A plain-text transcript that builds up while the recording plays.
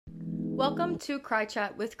Welcome to Cry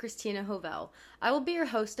Chat with Christina Hovell. I will be your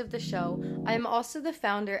host of the show. I am also the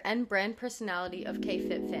founder and brand personality of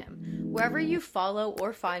KFit Fam. Wherever you follow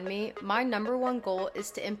or find me, my number one goal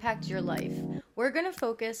is to impact your life. We're going to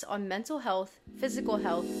focus on mental health, physical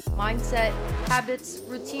health, mindset, habits,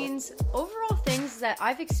 routines, overall things that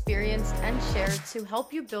I've experienced and shared to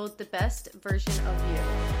help you build the best version of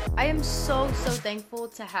you. I am so thankful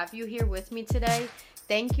to have you here with me today.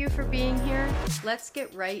 Thank you for being here. Let's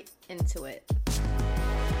get right into it.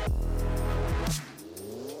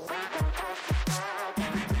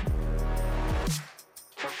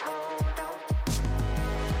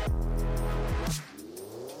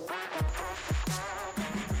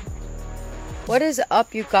 What is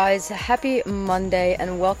up, you guys? Happy Monday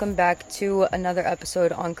and welcome back to another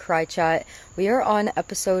episode on Cry Chat. We are on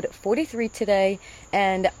episode 43 today,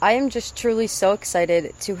 and I am just truly so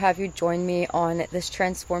excited to have you join me on this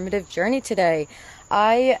transformative journey today.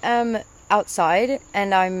 I am outside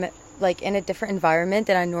and I'm like in a different environment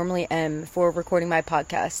than I normally am for recording my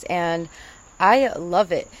podcast, and I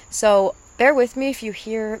love it. So bear with me if you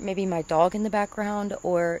hear maybe my dog in the background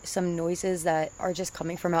or some noises that are just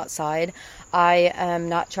coming from outside. I am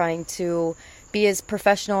not trying to be as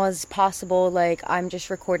professional as possible. Like, I'm just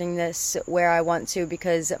recording this where I want to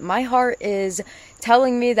because my heart is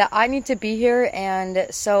telling me that I need to be here, and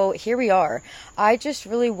so here we are. I just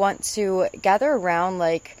really want to gather around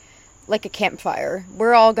like a campfire.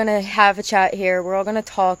 We're all gonna have a chat here. We're all gonna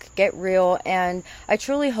talk, get real, and I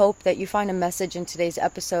truly hope that you find a message in today's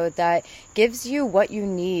episode that gives you what you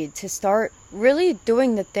need to start really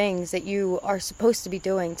doing the things that you are supposed to be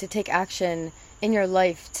doing, to take action in your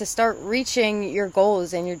life, to start reaching your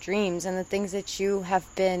goals and your dreams and the things that you have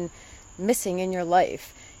been missing in your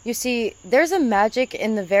life. You see, there's a magic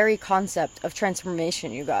in the very concept of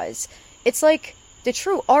transformation, you guys. It's like the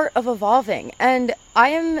true art of evolving. And I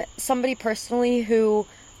am somebody personally who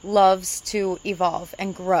loves to evolve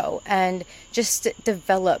and grow and just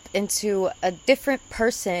develop into a different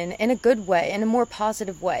person in a good way, in a more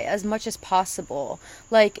positive way, as much as possible.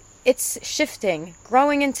 Like, it's shifting,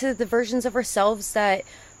 growing into the versions of ourselves that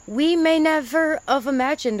we may never have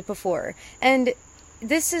imagined before. And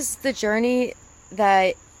this is the journey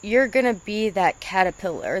that you're gonna be that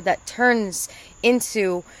caterpillar that turns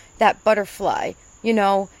into that butterfly. You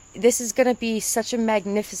know, this is going to be such a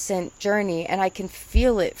magnificent journey, and I can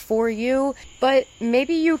feel it for you, but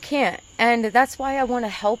maybe you can't. And that's why I want to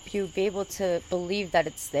help you be able to believe that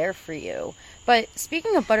it's there for you. But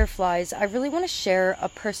speaking of butterflies, I really want to share a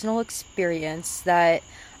personal experience that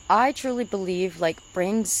I truly believe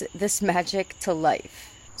brings this magic to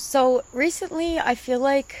life. So recently, I feel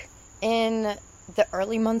like in the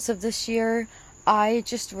early months of this year, I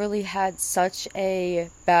just really had such a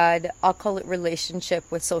bad, I'll call it, relationship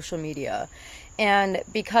with social media. And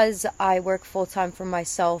because I work full-time for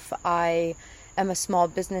myself, I am a small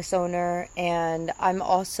business owner, and I'm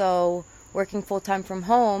also working full-time from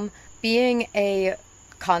home. Being a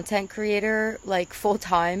content creator,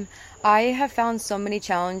 full-time, I have found so many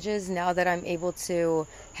challenges now that I'm able to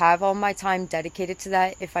have all my time dedicated to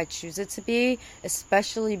that if I choose it to be,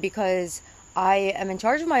 especially because I am in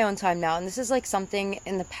charge of my own time now, and this is something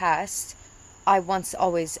in the past I once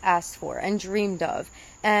always asked for and dreamed of.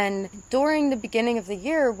 And during the beginning of the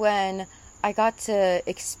year, when I got to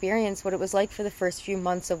experience what it was like for the first few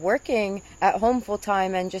months of working at home full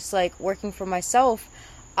time and just working for myself,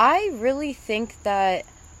 I really think that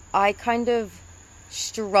I kind of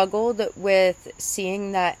struggled with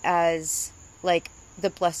seeing that as the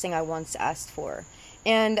blessing I once asked for.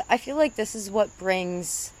 And I feel like this is what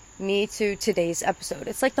brings me to today's episode.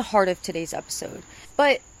 It's the heart of today's episode.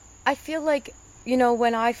 But I feel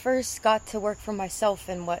when I first got to work for myself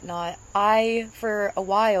and whatnot, I, for a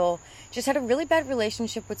while, just had a really bad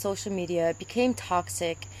relationship with social media. It became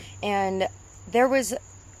toxic, and there was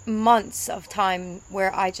months of time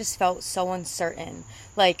where I just felt so uncertain.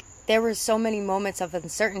 There were so many moments of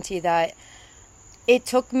uncertainty that it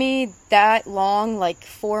took me that long,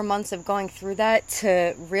 4 months of going through that,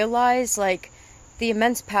 to realize the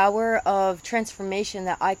immense power of transformation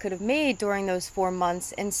that I could have made during those 4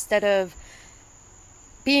 months, instead of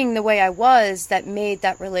being the way I was that made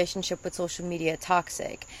that relationship with social media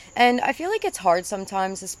toxic. And I feel like it's hard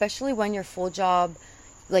sometimes, especially when your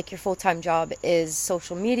full-time job is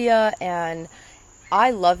social media, and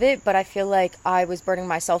I love it, but I feel like I was burning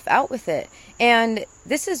myself out with it. And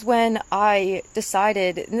this is when I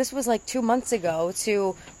decided, and this was 2 months ago,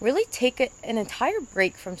 to really take an entire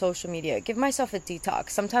break from social media, give myself a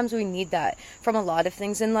detox. Sometimes we need that from a lot of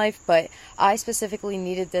things in life, but I specifically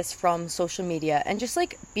needed this from social media and just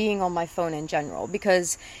being on my phone in general,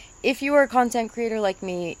 because if you are a content creator like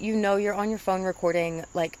me, you know you're on your phone recording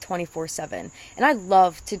like 24/7. And I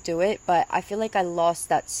love to do it, but I feel like I lost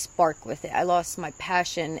that spark with it. I lost my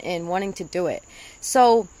passion in wanting to do it.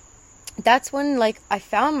 So that's when like I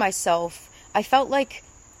found myself, I felt like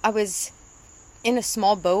I was in a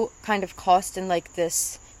small boat, kind of caught in like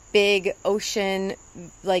this big ocean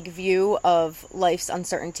like view of life's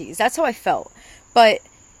uncertainties. That's how I felt. But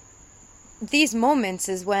these moments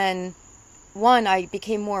is when, one, I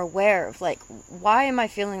became more aware of like, why am I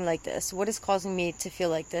feeling like this? What is causing me to feel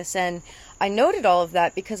like this? And I noted all of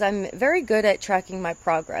that because I'm very good at tracking my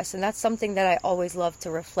progress, and that's something that I always love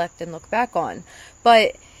to reflect and look back on.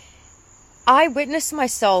 But I witnessed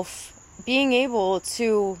myself being able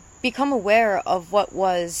to become aware of what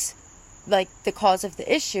was like the cause of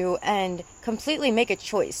the issue and completely make a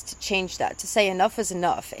choice to change that, to say enough is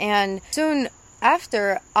enough. And soon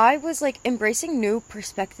after, I was like embracing new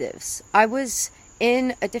perspectives. I was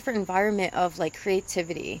in a different environment of like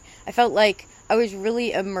creativity. I felt like I was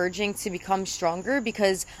really emerging to become stronger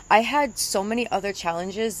because I had so many other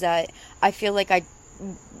challenges that I feel like I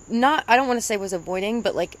don't want to say was avoiding,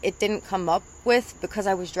 but like it didn't come up with because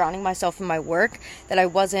I was drowning myself in my work, that I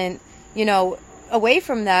wasn't, away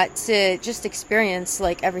from that to just experience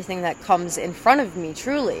like everything that comes in front of me,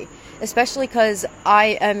 truly. Especially because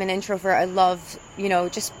I am an introvert. I love,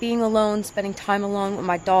 just being alone, spending time alone with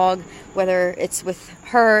my dog, whether it's with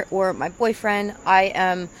her or my boyfriend. I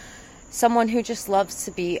am someone who just loves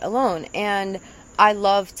to be alone, and I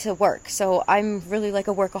love to work. So I'm really like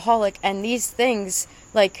a workaholic, and these things,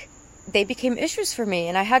 like, they became issues for me,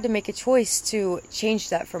 and I had to make a choice to change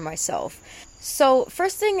that for myself. So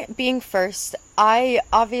first thing being first, I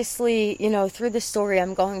obviously, through this story,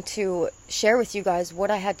 I'm going to share with you guys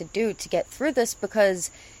what I had to do to get through this,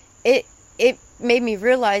 because it made me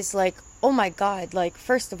realize, like, oh my God, like,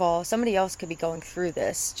 first of all, somebody else could be going through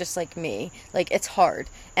this just like me. Like, it's hard.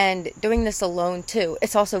 And doing this alone too,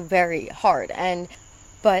 it's also very hard.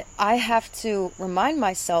 But I have to remind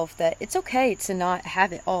myself that it's okay to not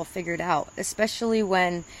have it all figured out, especially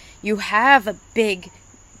when you have a big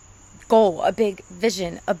goal, a big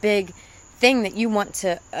vision, a big thing that you want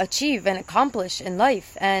to achieve and accomplish in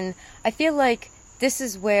life. And I feel like this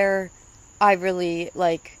is where I really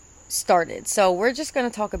started. So we're just going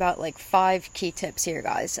to talk about 5 key tips here,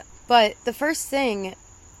 guys. But the first thing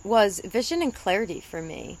was vision and clarity for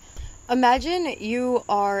me. Imagine you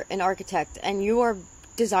are an architect and you are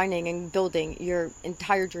designing and building your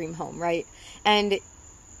entire dream home, right? And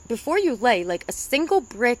before you lay a single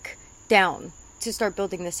brick down to start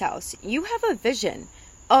building this house, you have a vision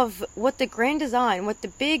of what the grand design, what the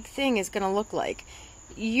big thing is going to look like.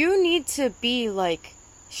 You need to be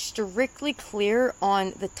strictly clear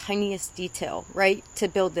on the tiniest detail, right, to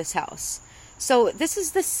build this house. So this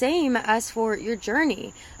is the same as for your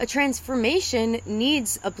journey. A transformation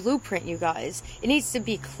needs a blueprint, you guys. It needs to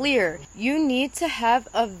be clear. You need to have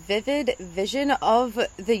a vivid vision of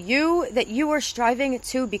the you that you are striving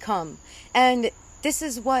to become. And this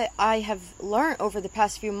is what I have learned over the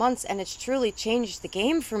past few months, and it's truly changed the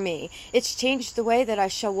game for me. It's changed the way that I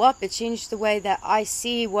show up. It's changed the way that I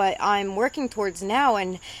see what I'm working towards now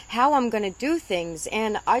and how I'm going to do things.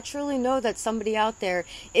 And I truly know that somebody out there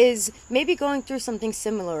is maybe going through something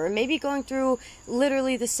similar, or maybe going through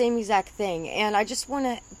literally the same exact thing. And I just want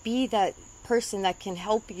to be that person that can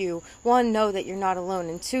help you, 1, know that you're not alone,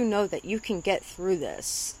 and 2, know that you can get through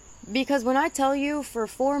this. Because when I tell you, for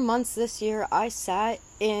 4 months this year, I sat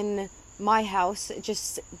in my house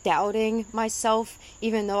just doubting myself,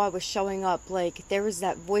 even though I was showing up. There was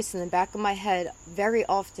that voice in the back of my head very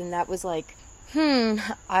often that was I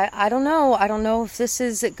don't know. I don't know if this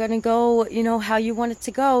is going to go, how you want it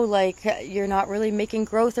to go. You're not really making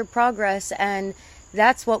growth or progress. And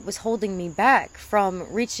that's what was holding me back from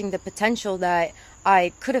reaching the potential that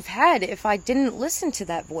I could have had if I didn't listen to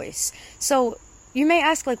that voice. So you may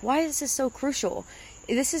ask, why is this so crucial?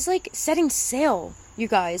 This is setting sail, you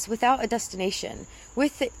guys, without a destination.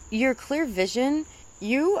 With your clear vision,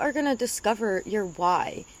 you are going to discover your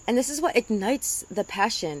why. And this is what ignites the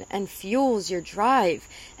passion and fuels your drive.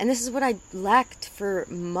 And this is what I lacked for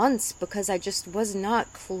months because I just was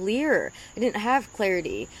not clear. I didn't have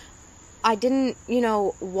clarity. I didn't,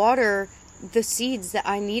 water the seeds that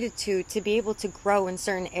I needed to be able to grow in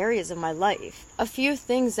certain areas of my life. A few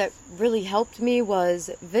things that really helped me was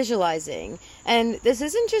visualizing. And this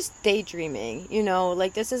isn't just daydreaming,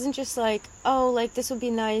 this isn't just this would be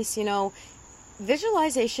nice,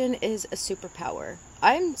 Visualization is a superpower.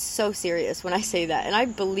 I'm so serious when I say that, and I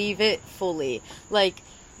believe it fully.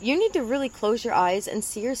 You need to really close your eyes and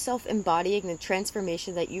see yourself embodying the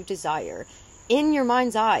transformation that you desire in your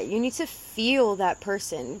mind's eye. You need to feel that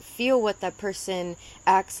person, feel what that person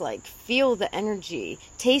acts like, feel the energy,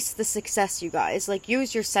 taste the success, you guys. Like,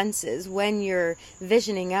 use your senses when you're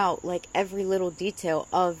visioning out like every little detail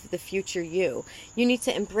of the future you. You need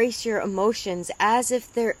to embrace your emotions as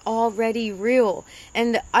if they're already real.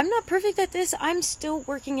 And I'm not perfect at this. I'm still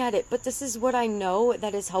working at it, but this is what I know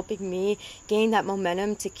that is helping me gain that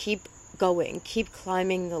momentum to keep going, keep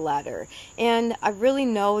climbing the ladder. And I really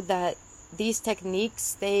know that these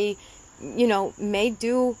techniques, they, may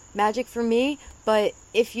do magic for me, but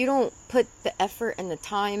if you don't put the effort and the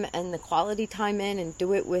time and the quality time in and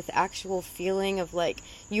do it with actual feeling of like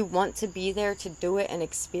you want to be there to do it and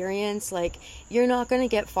experience, like, you're not going to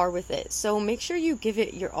get far with it. So make sure you give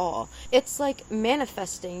it your all. It's like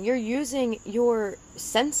manifesting. You're using your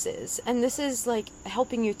senses, and this is like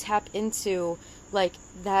helping you tap into like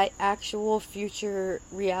that actual future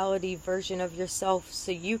reality version of yourself,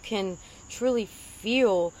 so you can truly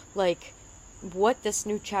feel like what this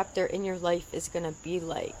new chapter in your life is gonna be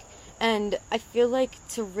like. And I feel like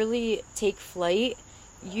to really take flight,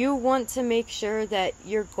 you want to make sure that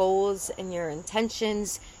your goals and your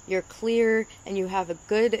intentions, you're clear, and you have a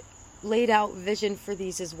good laid out vision for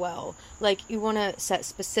these as well. Like, you want to set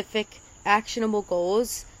specific actionable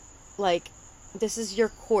goals. Like, this is your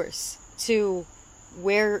course to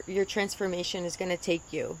where your transformation is going to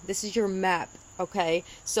take you. This is your map, okay?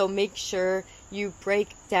 So make sure you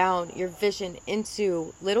break down your vision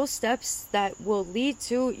into little steps that will lead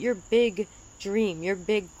to your big dream, your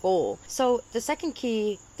big goal. So the second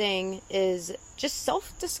key thing is just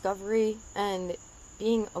self-discovery and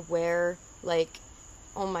being aware. Like,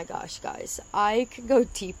 oh my gosh, guys, I could go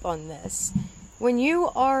deep on this. When you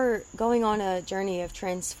are going on a journey of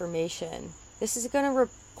transformation, this is going to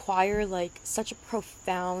require like such a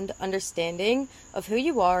profound understanding of who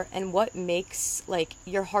you are and what makes like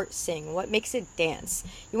your heart sing, what makes it dance.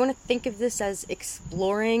 You want to think of this as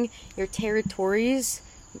exploring your territories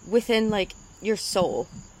within like your soul,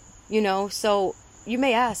 so you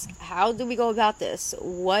may ask, how do we go about this?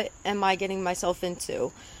 What am I getting myself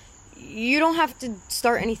into? You don't have to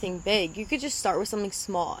start anything big. You could just start with something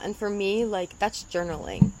small. And for me, like, that's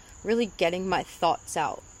journaling, really getting my thoughts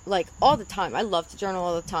out. Like, all the time. I love to journal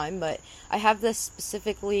all the time, but I have this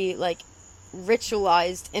specifically, like,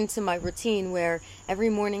 ritualized into my routine where every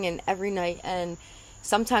morning and every night and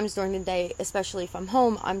sometimes during the day, especially if I'm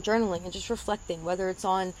home, I'm journaling and just reflecting, whether it's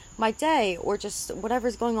on my day or just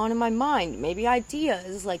whatever's going on in my mind, maybe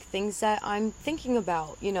ideas, like things that I'm thinking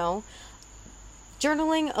about,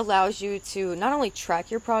 Journaling allows you to not only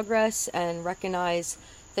track your progress and recognize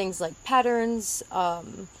things like patterns,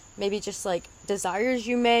 maybe just like desires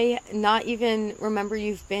you may not even remember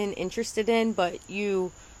you've been interested in, but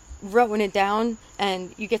you wrote it down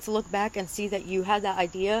and you get to look back and see that you had that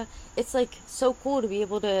idea. It's like so cool to be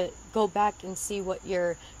able to go back and see what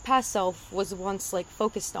your past self was once like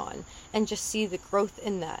focused on and just see the growth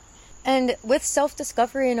in that. And with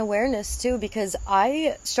self-discovery and awareness too, because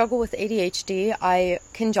I struggle with ADHD, I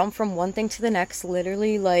can jump from one thing to the next,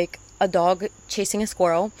 literally like a dog chasing a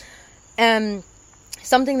squirrel. And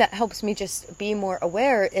something that helps me just be more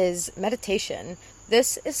aware is meditation.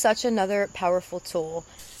 This is such another powerful tool.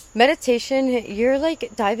 Meditation, you're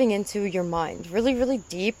like diving into your mind really, really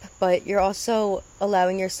deep, but you're also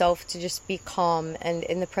allowing yourself to just be calm and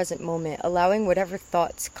in the present moment, allowing whatever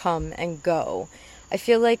thoughts come and go. I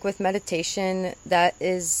feel like with meditation, that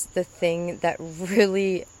is the thing that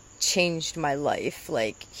really changed my life,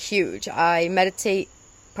 like huge. I meditate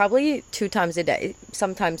probably 2 times a day,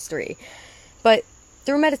 sometimes 3. But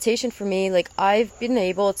through meditation for me, like I've been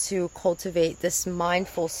able to cultivate this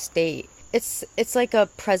mindful state. It's like a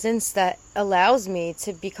presence that allows me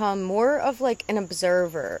to become more of like an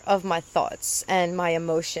observer of my thoughts and my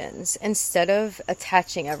emotions instead of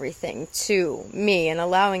attaching everything to me and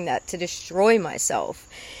allowing that to destroy myself.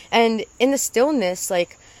 And in the stillness,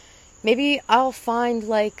 like maybe I'll find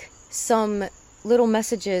like some little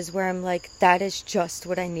messages where I'm like, that is just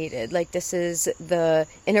what I needed. Like, this is the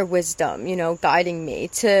inner wisdom, guiding me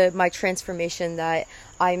to my transformation that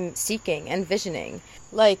I'm seeking and visioning.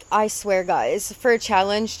 Like, I swear, guys, for a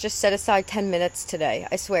challenge, just set aside 10 minutes today.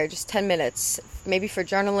 I swear, just 10 minutes, maybe for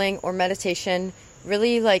journaling or meditation.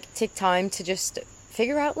 Really, like, take time to just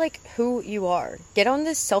figure out, like, who you are. Get on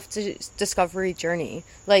this self-discovery journey.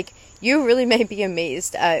 Like, you really may be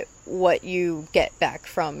amazed at what you get back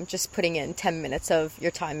from just putting in 10 minutes of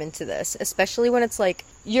your time into this, especially when it's like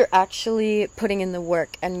you're actually putting in the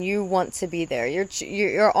work and you want to be there.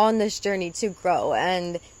 You're on this journey to grow,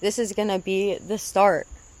 and this is gonna be the start.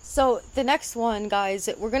 So the next one, guys,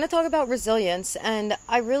 we're gonna talk about resilience, and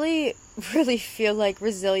I really, really feel like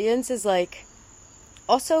resilience is like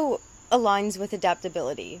also aligns with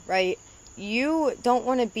adaptability, right? You don't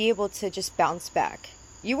want to be able to just bounce back.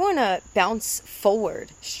 You want to bounce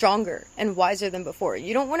forward stronger and wiser than before.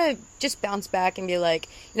 You don't want to just bounce back and be like,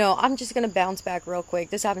 I'm just going to bounce back real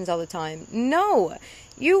quick. This happens all the time. No,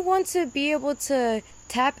 you want to be able to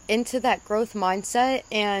tap into that growth mindset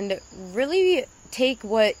and really take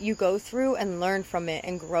what you go through and learn from it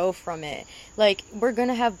and grow from it. Like, we're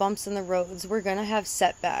gonna have bumps in the roads, we're gonna have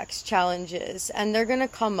setbacks, challenges, and they're gonna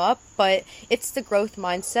come up, but it's the growth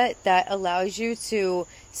mindset that allows you to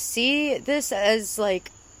see this as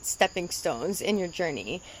like stepping stones in your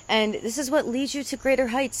journey, and this is what leads you to greater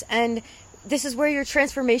heights, and this is where your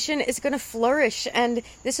transformation is going to flourish, and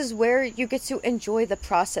this is where you get to enjoy the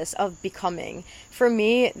process of becoming. For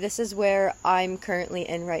me, this is where I'm currently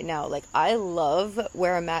in right now. Like, I love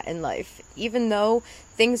where I'm at in life. Even though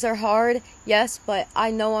things are hard, yes, but I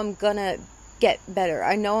know I'm going to get better.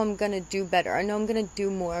 I know I'm going to do better. I know I'm going to do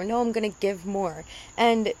more. I know I'm going to give more.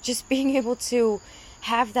 And just being able to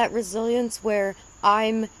have that resilience where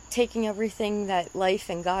I'm taking everything that life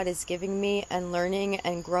and God is giving me and learning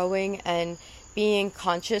and growing and being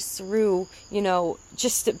conscious through,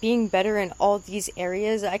 just being better in all these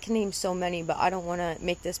areas. I can name so many, but I don't want to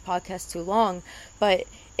make this podcast too long. But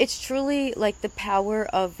it's truly like the power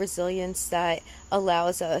of resilience that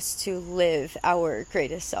allows us to live our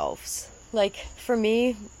greatest selves. Like, for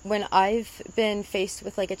me, when I've been faced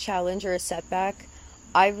with like a challenge or a setback,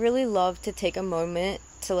 I really love to take a moment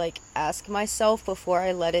to like ask myself before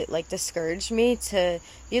I let it like discourage me, to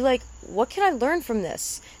be like, what can I learn from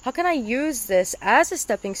this? How can I use this as a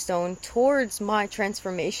stepping stone towards my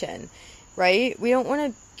transformation, right? We don't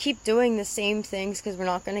want to keep doing the same things because we're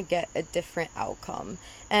not going to get a different outcome.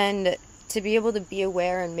 And to be able to be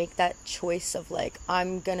aware and make that choice of like,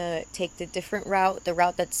 I'm going to take the different route, the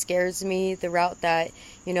route that scares me, the route that,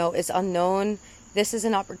 is unknown. This is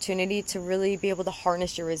an opportunity to really be able to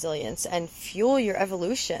harness your resilience and fuel your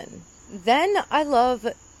evolution. Then I love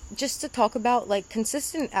just to talk about like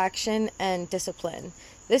consistent action and discipline.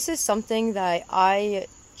 This is something that I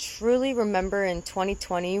truly remember in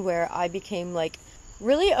 2020, where I became like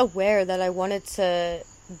really aware that I wanted to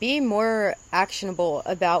be more actionable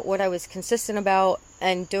about what I was consistent about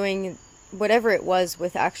and doing whatever it was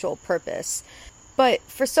with actual purpose. But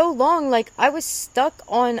for so long, like, I was stuck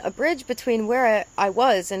on a bridge between where I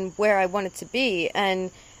was and where I wanted to be.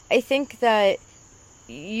 And I think that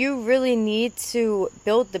you really need to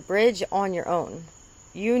build the bridge on your own.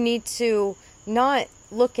 You need to not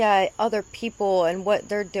look at other people and what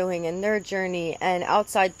they're doing and their journey and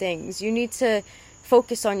outside things. You need to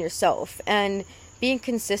focus on yourself. And being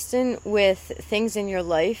consistent with things in your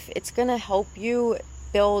life, it's going to help you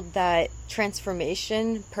build that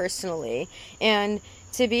transformation personally. And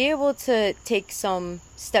to be able to take some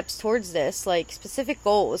steps towards this, like specific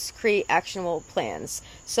goals, create actionable plans.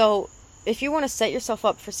 So if you want to set yourself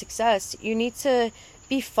up for success, you need to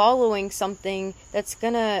be following something that's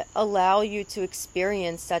gonna allow you to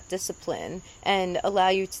experience that discipline and allow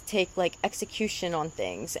you to take like execution on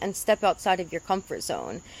things and step outside of your comfort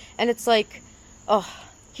zone. And it's like,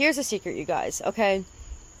 here's a secret, you guys, okay?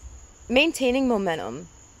 Maintaining momentum,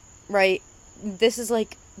 right? This is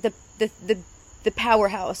like the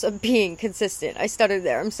powerhouse of being consistent. I stuttered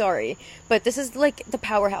there, I'm sorry. But this is like the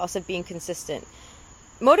powerhouse of being consistent.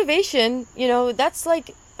 Motivation, that's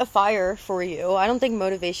like a fire for you. I don't think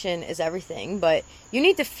motivation is everything, but you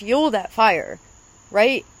need to fuel that fire,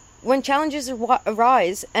 right? When challenges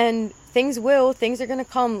arise, and things are going to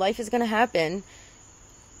come, life is going to happen,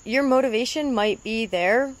 your motivation might be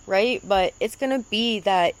there, right? But it's going to be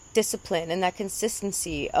that discipline and that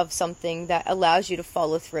consistency of something that allows you to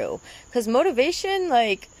follow through. Because motivation,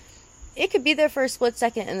 like, it could be there for a split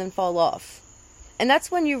second and then fall off. And that's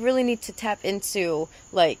when you really need to tap into,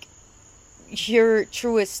 like, your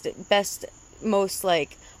truest, best, most,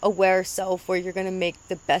 like, aware self, where you're going to make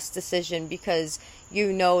the best decision, because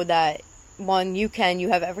you know that, one, you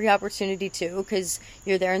have every opportunity to, because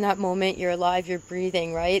you're there in that moment, you're alive, you're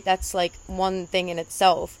breathing, right? That's like one thing in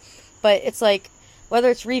itself. But it's like, whether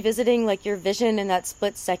it's revisiting like your vision in that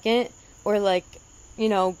split second, or like,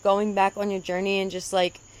 going back on your journey and just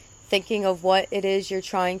like thinking of what it is you're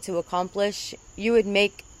trying to accomplish, you would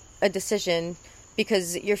make a decision,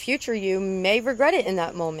 because your future you may regret it in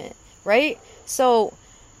that moment, right? So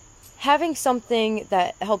having something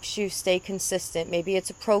that helps you stay consistent, maybe it's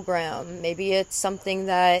a program, maybe it's something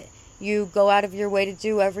that you go out of your way to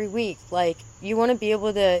do every week. Like, you want to be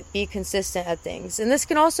able to be consistent at things. And this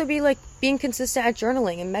can also be like being consistent at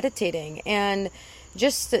journaling and meditating and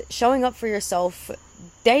just showing up for yourself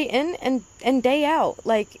day in and day out.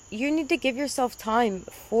 Like, you need to give yourself time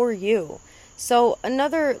for you. So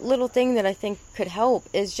another little thing that I think could help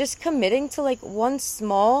is just committing to like one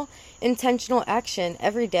small intentional action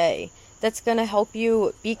every day that's going to help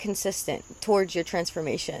you be consistent towards your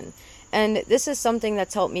transformation. And this is something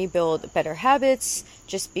that's helped me build better habits,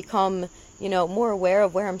 just become, more aware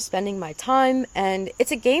of where I'm spending my time, and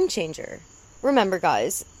it's a game changer. Remember,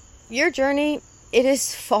 guys, your journey, it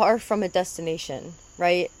is far from a destination,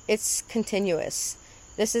 right? It's continuous.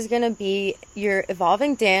 This is going to be your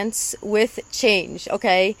evolving dance with change,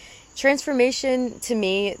 okay? Transformation, to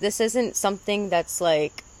me, this isn't something that's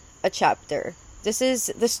like a chapter. This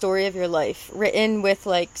is the story of your life, written with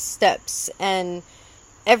like steps, and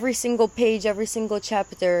every single page, every single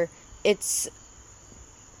chapter, it's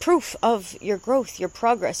proof of your growth, your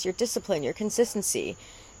progress, your discipline, your consistency.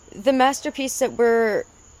 The masterpiece that we're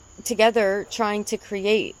together trying to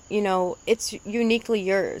create, it's uniquely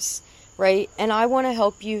yours, right? And I want to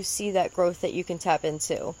help you see that growth that you can tap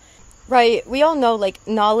into, right? We all know like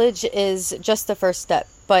knowledge is just the first step,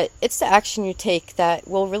 but it's the action you take that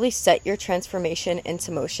will really set your transformation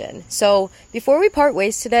into motion. So before we part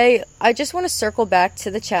ways today, I just want to circle back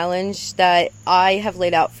to the challenge that I have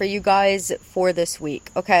laid out for you guys for this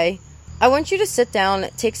week, okay? I want you to sit down,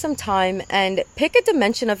 take some time, and pick a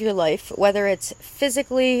dimension of your life, whether it's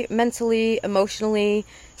physically, mentally, emotionally,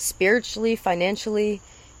 spiritually, financially.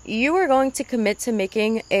 You are going to commit to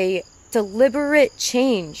making a deliberate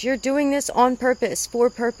change. You're doing this on purpose, for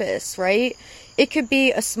purpose, right? It could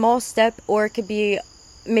be a small step, or it could be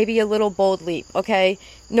maybe a little bold leap, okay?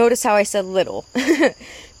 Notice how I said little.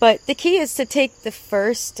 But the key is to take the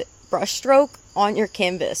first brushstroke on your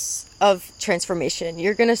canvas of transformation.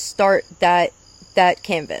 You're going to start that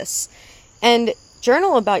canvas and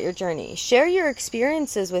journal about your journey. Share your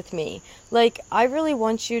experiences with me. Like, I really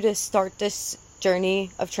want you to start this journey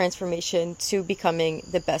of transformation to becoming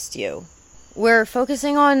the best you. We're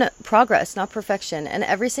focusing on progress, not perfection. And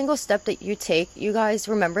every single step that you take, you guys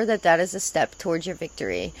remember that is a step towards your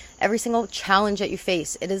victory. Every single challenge that you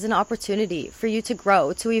face, it is an opportunity for you to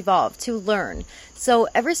grow, to evolve, to learn. So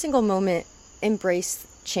every single moment, embrace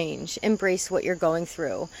change, embrace what you're going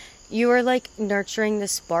through. You are like nurturing the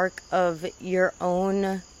spark of your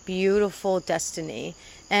own beautiful destiny.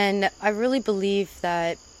 And I really believe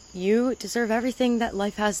that you deserve everything that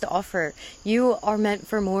life has to offer. You are meant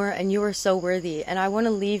for more, and you are so worthy. And I want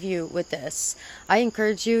to leave you with this. I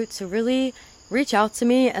encourage you to really reach out to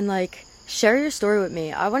me and like share your story with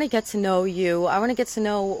me. I want to get to know you. I want to get to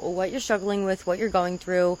know what you're struggling with, what you're going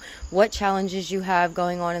through, what challenges you have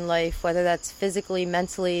going on in life, whether that's physically,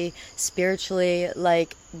 mentally, spiritually.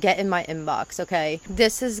 Like, get in my inbox, okay?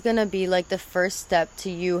 This is gonna be like the first step to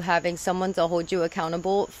you having someone to hold you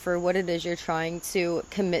accountable for what it is you're trying to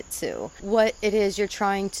commit to, what it is you're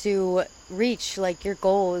trying to reach, like your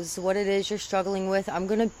goals, what it is you're struggling with. I'm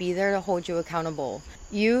gonna be there to hold you accountable.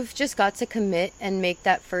 You've just got to commit and make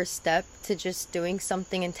that first step to just doing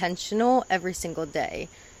something intentional every single day.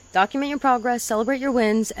 Document your progress, celebrate your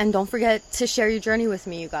wins, and don't forget to share your journey with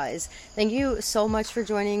me, you guys. Thank you so much for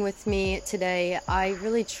joining with me today. I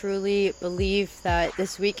really, truly believe that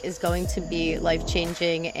this week is going to be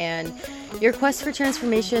life-changing, and your quest for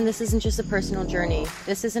transformation, this isn't just a personal journey.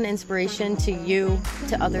 This is an inspiration to you,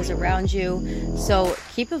 to others around you. So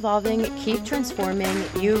keep evolving, keep transforming.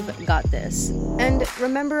 You've got this. And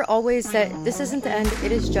remember always that this isn't the end,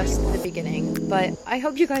 it is just the beginning. But I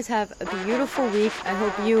hope you guys have a beautiful week. I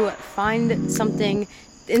hope you find something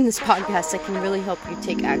in this podcast that can really help you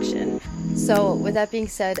take action. So with that being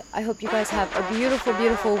said, I hope you guys have a beautiful,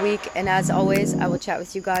 beautiful week. And as always, I will chat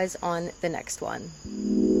with you guys on the next one.